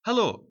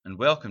Hello and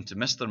welcome to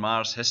Mr.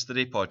 Marr's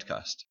History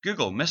Podcast.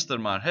 Google Mr.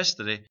 Marr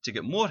History to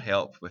get more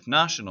help with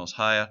Nationals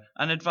Higher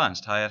and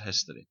Advanced Higher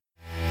History.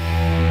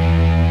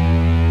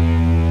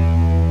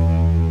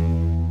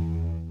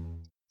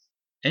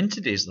 In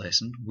today's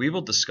lesson, we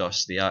will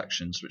discuss the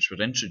actions which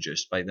were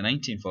introduced by the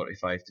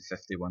 1945 to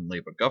 51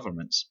 Labour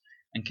governments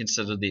and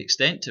consider the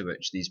extent to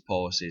which these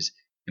policies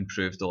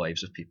improved the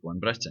lives of people in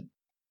Britain.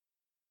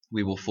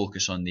 We will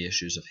focus on the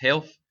issues of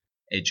health,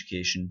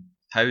 education,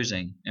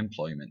 housing,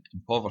 employment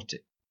and poverty.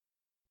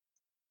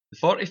 The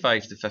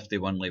 45 to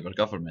 51 Labour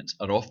governments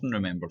are often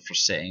remembered for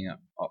setting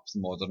up the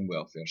modern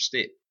welfare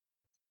state.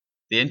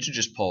 They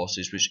introduced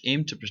policies which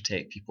aimed to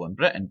protect people in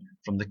Britain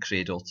from the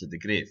cradle to the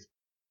grave.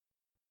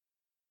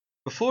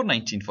 Before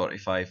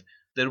 1945,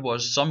 there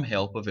was some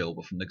help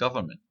available from the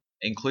government,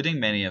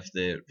 including many of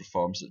the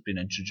reforms that had been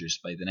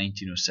introduced by the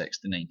 1906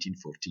 to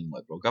 1914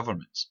 Liberal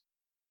governments.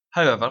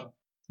 However,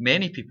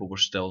 many people were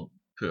still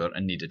poor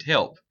and needed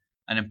help,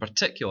 and in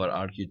particular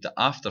argued that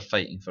after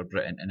fighting for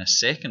Britain in a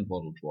Second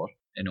World War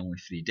in only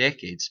 3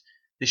 decades,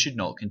 they should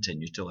not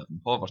continue to live in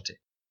poverty.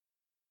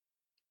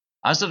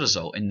 As a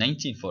result, in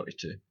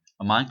 1942,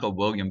 a man called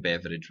William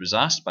Beveridge was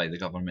asked by the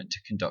government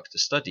to conduct a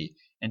study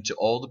into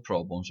all the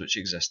problems which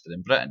existed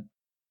in Britain.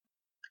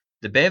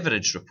 The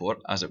Beveridge Report,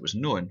 as it was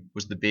known,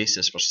 was the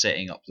basis for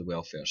setting up the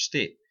welfare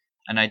state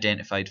and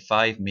identified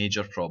 5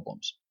 major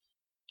problems.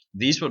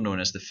 These were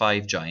known as the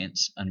 5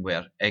 giants and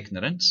were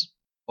ignorance,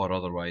 or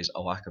otherwise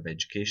a lack of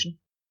education,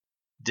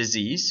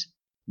 disease,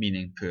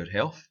 meaning poor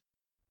health,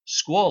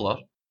 squalor,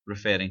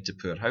 referring to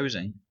poor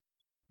housing,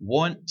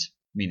 want,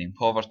 meaning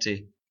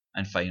poverty,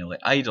 and finally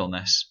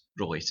idleness,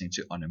 relating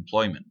to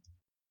unemployment.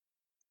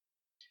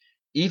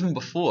 Even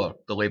before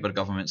the Labour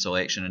government's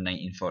election in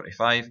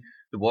 1945,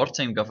 the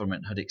wartime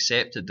government had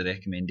accepted the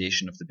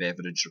recommendation of the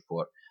Beveridge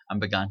Report and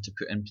began to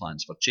put in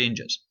plans for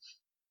changes.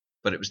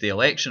 But it was the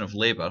election of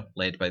Labour,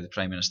 led by the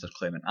Prime Minister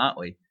Clement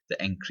Attlee,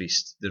 that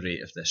increased the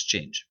rate of this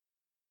change.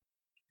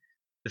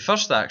 The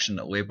first action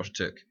that Labour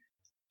took,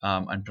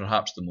 and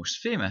perhaps the most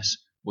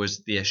famous,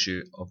 was the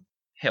issue of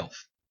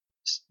health,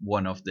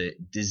 one of the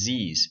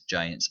disease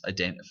giants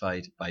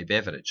identified by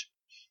Beveridge.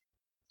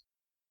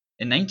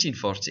 In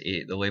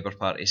 1948, the Labour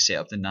Party set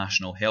up the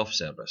National Health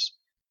Service.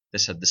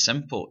 This had the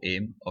simple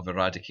aim of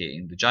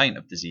eradicating the giant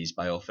of disease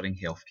by offering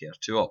healthcare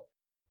to all.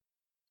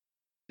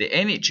 The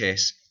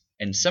NHS,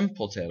 in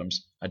simple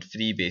terms, had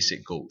 3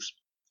 basic goals.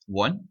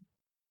 1,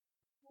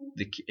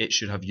 it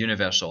should have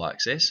universal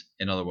access,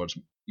 in other words,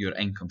 your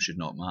income should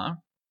not matter.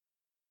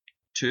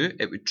 2,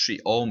 it would treat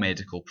all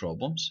medical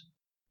problems.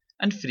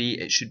 And 3,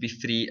 it should be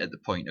free at the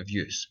point of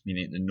use,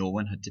 meaning that no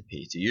one had to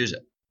pay to use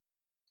it.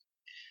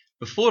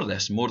 Before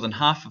this, more than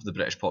half of the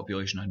British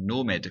population had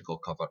no medical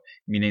cover,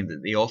 meaning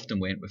that they often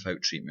went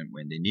without treatment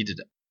when they needed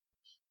it.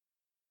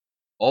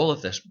 All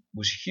of this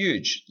was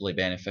hugely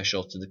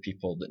beneficial to the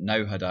people that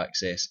now had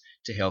access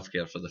to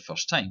healthcare for the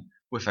first time,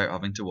 without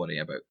having to worry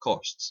about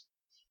costs.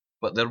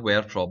 But there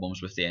were problems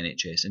with the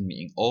NHS in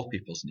meeting all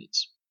people's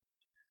needs.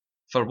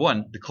 For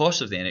one, the costs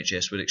of the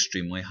NHS were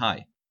extremely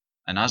high,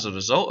 and as a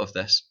result of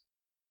this,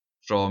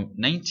 from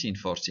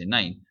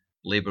 1949,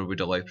 Labour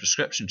would allow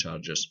prescription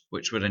charges,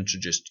 which were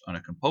introduced on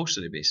a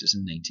compulsory basis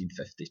in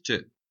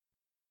 1952.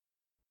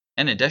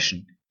 In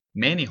addition,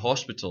 many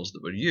hospitals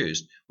that were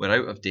used were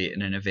out of date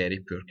and in a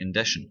very poor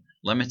condition,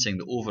 limiting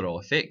the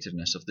overall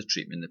effectiveness of the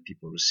treatment that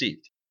people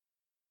received.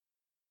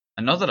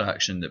 Another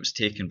action that was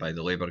taken by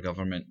the Labour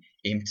government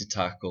aimed to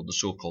tackle the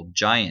so-called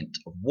giant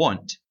of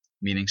want,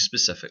 meaning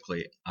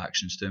specifically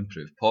actions to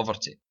improve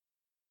poverty.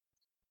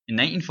 In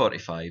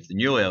 1945, the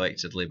newly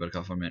elected Labour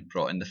government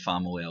brought in the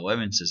Family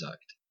Allowances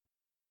Act.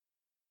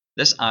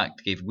 This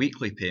act gave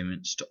weekly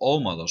payments to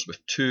all mothers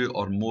with 2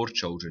 or more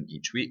children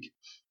each week.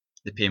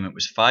 The payment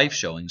was 5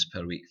 shillings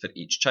per week for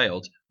each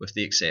child, with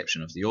the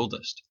exception of the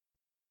oldest.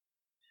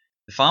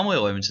 The Family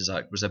Allowances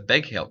Act was a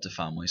big help to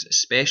families,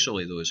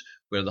 especially those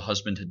where the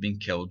husband had been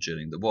killed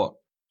during the war.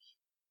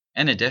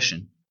 In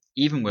addition,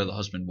 even where the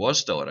husband was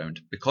still around,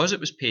 because it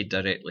was paid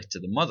directly to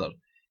the mother,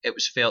 it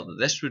was felt that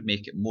this would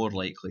make it more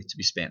likely to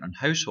be spent on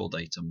household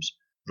items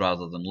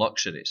rather than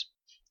luxuries.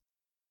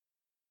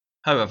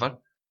 However,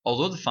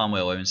 although the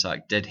Family Allowance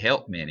Act did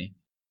help many,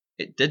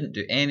 it didn't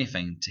do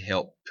anything to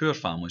help poor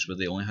families where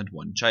they only had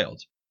 1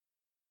 child.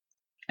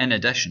 In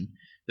addition,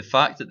 the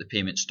fact that the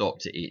payment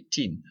stopped at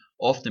 18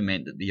 often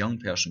meant that the young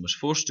person was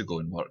forced to go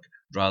and work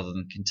rather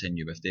than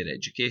continue with their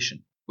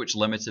education, which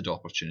limited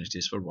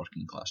opportunities for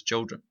working class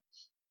children.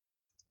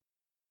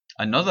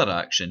 Another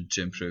action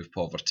to improve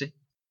poverty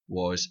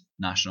was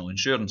National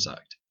Insurance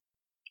Act.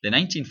 The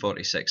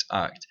 1946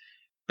 Act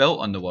built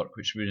on the work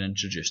which was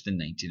introduced in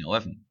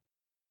 1911.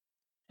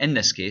 In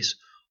this case,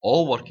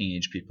 all working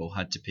age people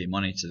had to pay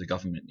money to the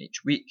government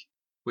each week,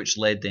 which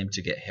led them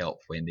to get help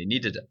when they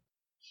needed it.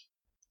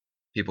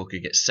 People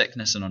could get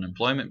sickness and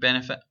unemployment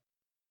benefit,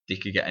 they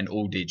could get an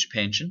old age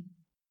pension,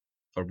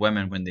 for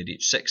women when they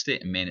reached 60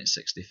 and men at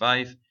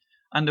 65,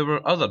 and there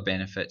were other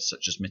benefits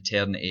such as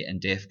maternity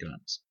and death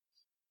grants.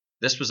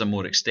 This was a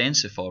more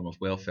extensive form of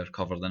welfare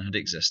cover than had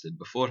existed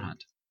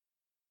beforehand.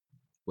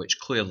 which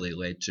clearly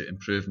led to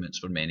improvements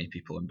for many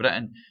people in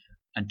Britain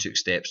and took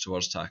steps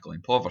towards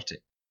tackling poverty.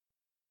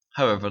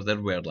 However, there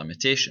were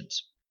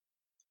limitations.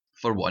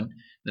 For one,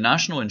 the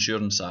National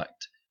Insurance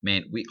Act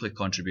meant weekly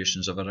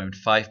contributions of around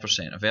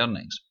 5% of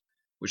earnings,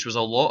 which was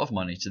a lot of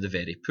money to the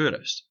very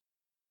poorest.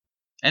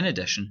 In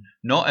addition,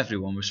 not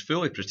everyone was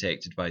fully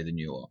protected by the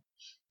new law.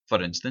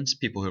 For instance,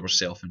 people who were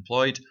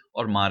self-employed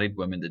or married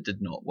women that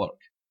did not work.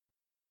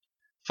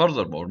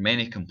 Furthermore,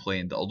 many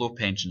complained that although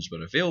pensions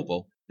were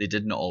available, they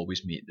did not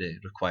always meet the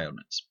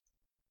requirements.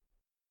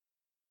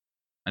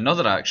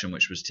 Another action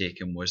which was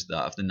taken was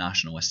that of the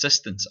National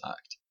Assistance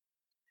Act.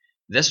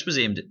 This was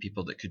aimed at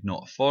people that could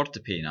not afford to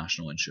pay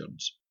national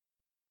insurance.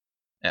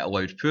 It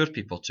allowed poor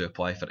people to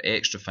apply for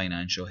extra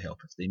financial help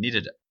if they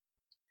needed it.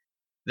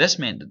 This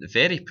meant that the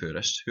very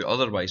poorest, who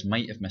otherwise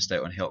might have missed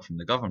out on help from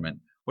the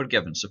government, were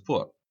given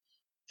support.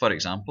 For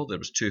example, there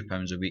was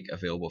 £2 a week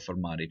available for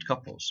married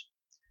couples,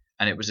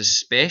 and it was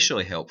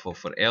especially helpful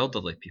for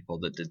elderly people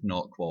that did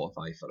not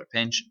qualify for a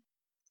pension.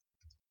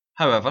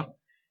 However,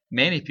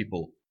 many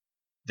people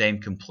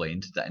then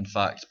complained that in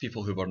fact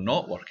people who were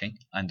not working,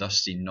 and thus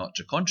seen not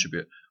to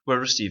contribute, were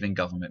receiving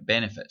government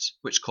benefits,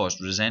 which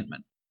caused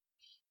resentment.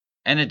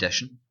 In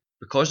addition,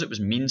 because it was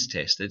means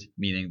tested,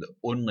 meaning that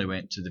only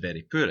went to the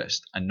very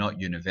poorest and not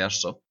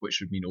universal, which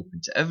would mean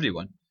open to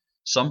everyone,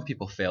 some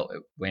people felt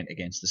it went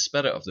against the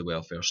spirit of the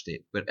welfare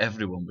state where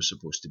everyone was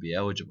supposed to be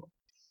eligible.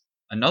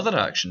 Another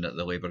action that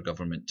the Labour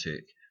government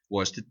took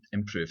was to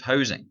improve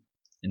housing.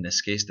 In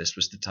this case, this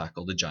was to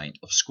tackle the giant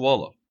of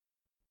squalor.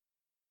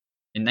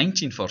 In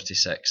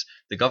 1946,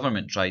 the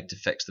government tried to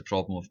fix the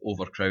problem of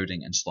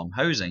overcrowding in slum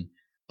housing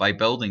by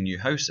building new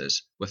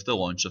houses with the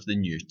launch of the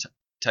New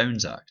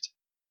Towns Act.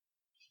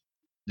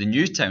 The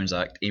New Towns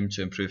Act aimed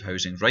to improve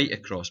housing right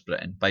across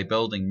Britain by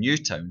building new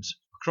towns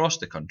across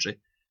the country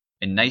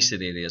in nicer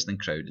areas than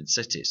crowded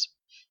cities.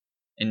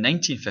 In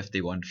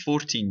 1951,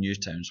 14 new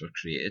towns were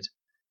created,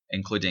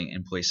 including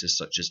in places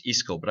such as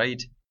East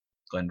Kilbride,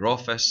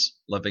 Glenrothes,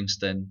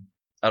 Livingston,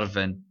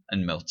 Irvine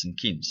and Milton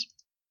Keynes.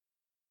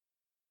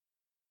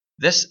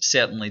 This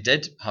certainly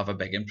did have a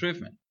big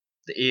improvement.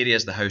 The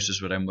areas the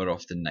houses were in were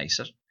often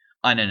nicer,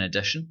 and in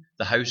addition,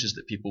 the houses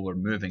that people were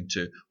moving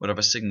to were of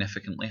a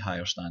significantly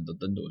higher standard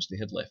than those they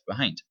had left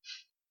behind.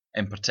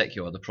 In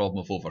particular, the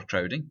problem of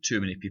overcrowding, too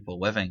many people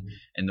living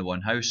in the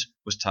one house,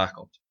 was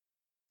tackled.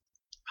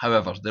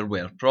 However, there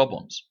were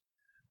problems.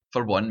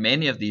 For one,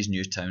 many of these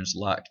new towns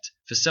lacked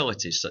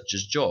facilities such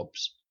as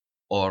jobs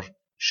or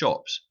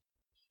shops.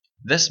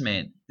 This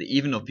meant that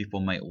even though people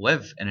might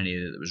live in an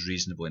area that was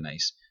reasonably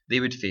nice, they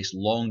would face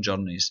long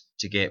journeys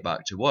to get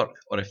back to work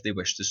or if they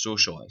wished to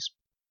socialise.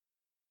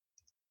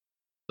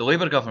 The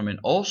Labour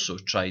government also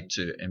tried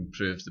to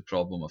improve the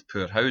problem of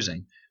poor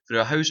housing through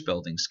a house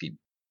building scheme.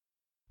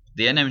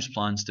 They announced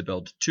plans to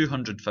build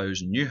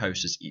 200,000 new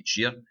houses each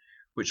year,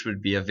 which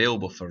would be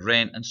available for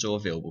rent and so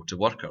available to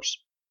workers.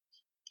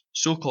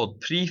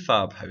 So-called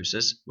prefab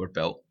houses were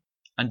built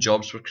and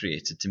jobs were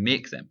created to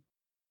make them.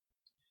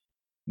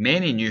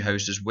 Many new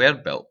houses were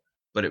built,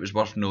 but it was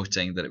worth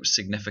noting that it was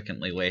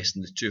significantly less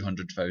than the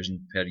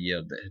 200,000 per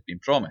year that had been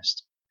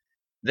promised.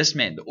 This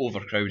meant that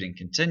overcrowding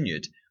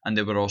continued, and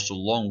there were also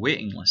long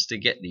waiting lists to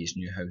get these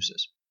new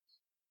houses.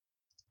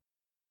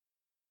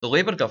 The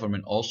Labour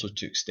government also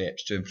took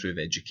steps to improve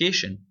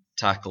education,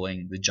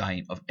 tackling the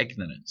giant of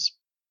ignorance.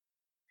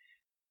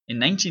 In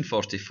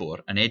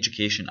 1944, an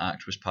Education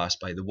Act was passed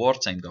by the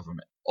wartime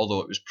government,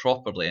 although it was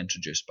properly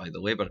introduced by the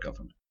Labour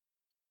government.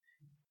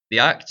 The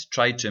Act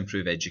tried to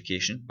improve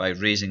education by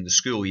raising the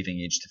school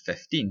leaving age to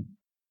 15,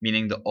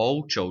 meaning that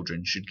all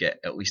children should get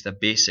at least a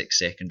basic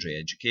secondary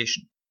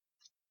education.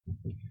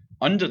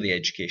 Under the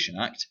Education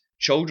Act,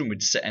 children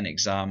would sit an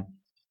exam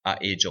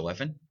at age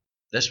 11.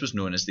 This was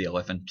known as the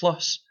 11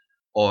 plus,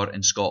 or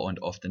in Scotland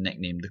often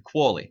nicknamed the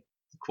QALY,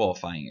 the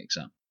qualifying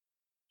exam.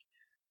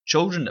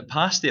 Children that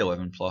passed the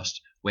 11 plus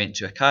went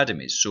to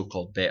academies,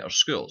 so-called better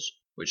schools,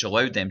 which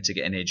allowed them to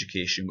get an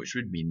education which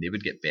would mean they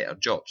would get better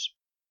jobs.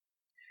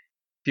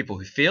 People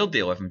who failed the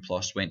 11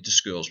 plus went to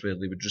schools where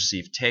they would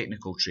receive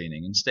technical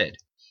training instead.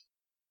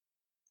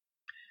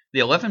 The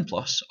 11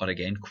 plus, or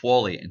again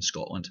QALY in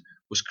Scotland,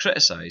 was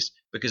criticised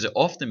because it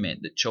often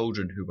meant that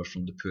children who were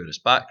from the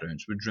poorest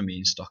backgrounds would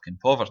remain stuck in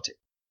poverty.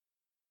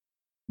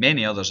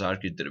 Many others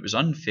argued that it was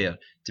unfair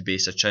to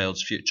base a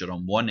child's future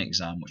on one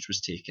exam which was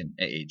taken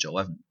at age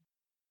 11.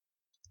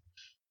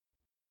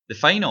 The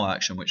final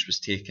action which was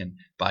taken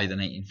by the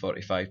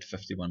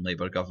 1945-51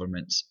 Labour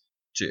governments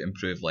to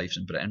improve lives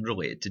in Britain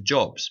related to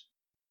jobs.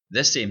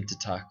 This aimed to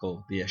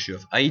tackle the issue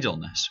of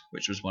idleness,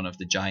 which was one of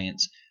the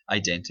giants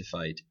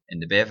identified in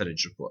the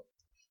Beveridge report.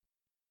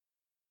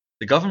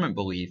 The government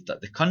believed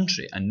that the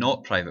country and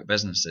not private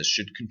businesses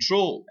should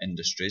control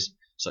industries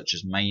such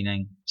as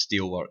mining,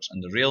 steelworks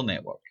and the rail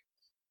network.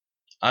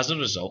 As a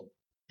result,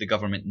 the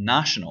government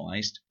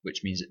nationalised,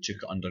 which means it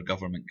took it under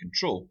government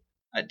control,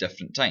 at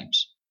different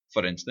times.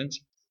 For instance,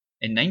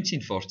 in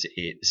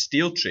 1948 the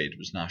steel trade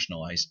was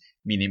nationalised,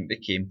 meaning it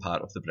became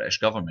part of the British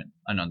government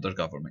and under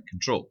government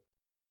control.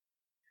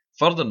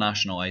 Further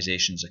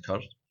nationalisations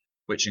occurred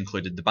which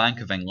included the Bank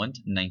of England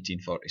in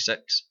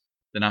 1946,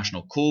 the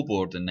National Coal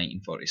Board in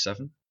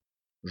 1947,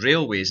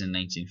 railways in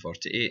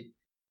 1948,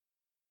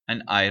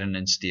 and iron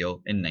and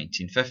steel in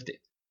 1950.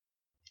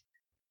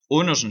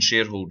 Owners and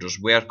shareholders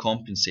were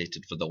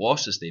compensated for the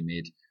losses they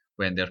made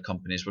when their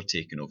companies were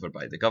taken over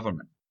by the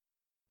government.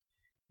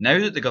 Now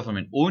that the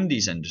government owned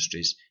these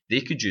industries, they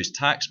could use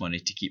tax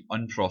money to keep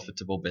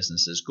unprofitable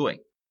businesses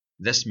going.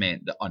 This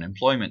meant that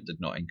unemployment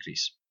did not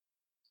increase.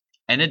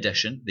 In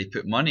addition, they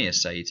put money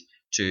aside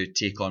to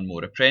take on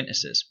more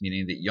apprentices,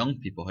 meaning that young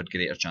people had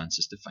greater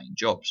chances to find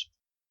jobs.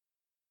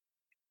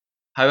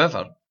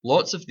 However,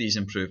 lots of these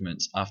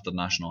improvements after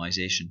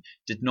nationalisation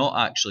did not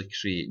actually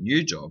create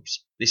new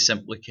jobs, they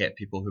simply kept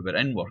people who were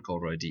in work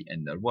already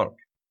in their work.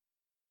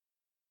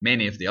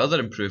 Many of the other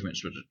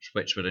improvements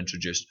which were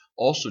introduced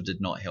also did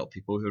not help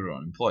people who were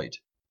unemployed.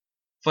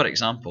 For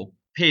example,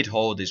 paid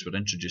holidays were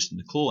introduced in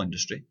the coal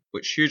industry,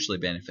 which hugely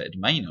benefited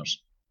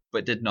miners,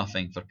 but did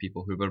nothing for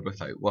people who were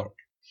without work.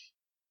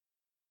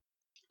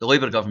 The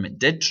Labour government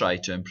did try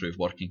to improve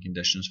working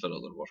conditions for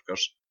other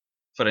workers.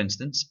 For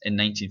instance, in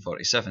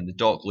 1947, the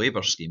Dock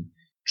Labour Scheme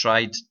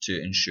tried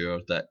to ensure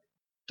that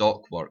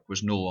dock work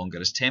was no longer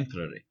as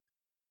temporary.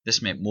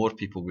 This meant more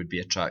people would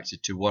be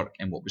attracted to work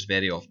in what was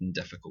very often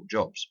difficult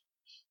jobs.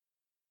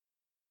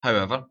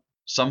 However,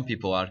 some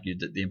people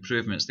argued that the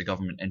improvements the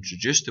government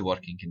introduced to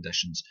working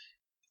conditions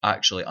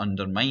actually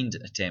undermined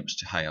attempts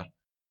to hire,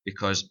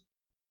 because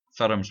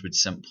firms would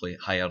simply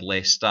hire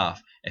less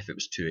staff if it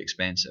was too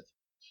expensive.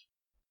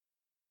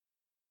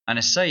 An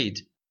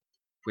aside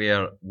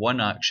where one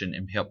action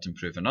helped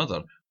improve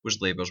another was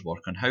Labour's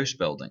work on house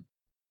building.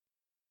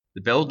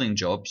 The building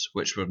jobs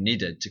which were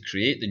needed to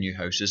create the new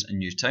houses and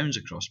new towns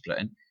across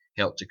Britain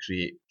helped to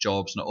create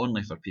jobs not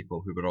only for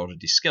people who were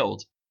already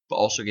skilled, but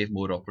also gave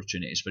more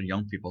opportunities for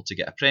young people to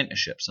get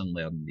apprenticeships and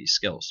learn these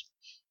skills.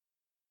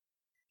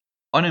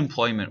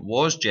 Unemployment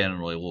was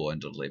generally low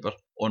under Labour,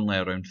 only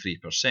around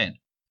 3%.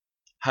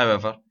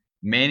 However,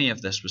 many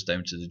of this was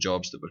down to the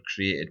jobs that were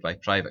created by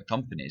private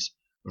companies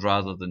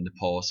rather than the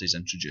policies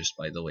introduced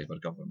by the Labour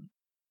government.